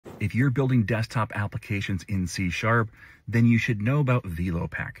If you're building desktop applications in C#, then you should know about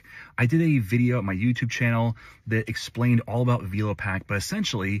VeloPack. I did a video on my YouTube channel that explained all about VeloPack, but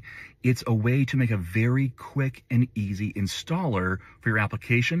essentially it's a way to make a very quick and easy installer for your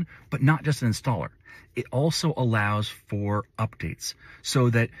application, but not just an installer. It also allows for updates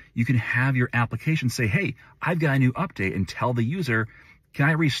so that you can have your application say, hey, I've got a new update, and tell the user, can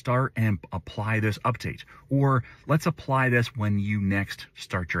I restart and apply this update? Or let's apply this when you next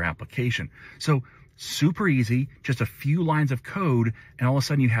start your application. So super easy, just a few lines of code, and all of a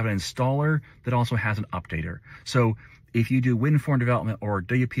sudden you have an installer that also has an updater. So if you do WinForm development or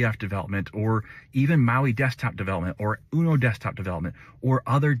WPF development or even Maui desktop development or Uno desktop development or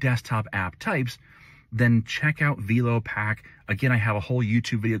other desktop app types, then check out VeloPack. Again, I have a whole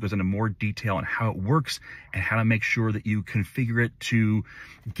YouTube video that goes into more detail on how it works and how to make sure that you configure it to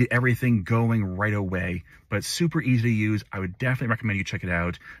get everything going right away. But it's super easy to use. I would definitely recommend you check it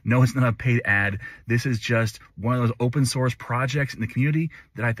out. No, it's not a paid ad. This is just one of those open source projects in the community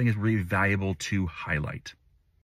that I think is really valuable to highlight.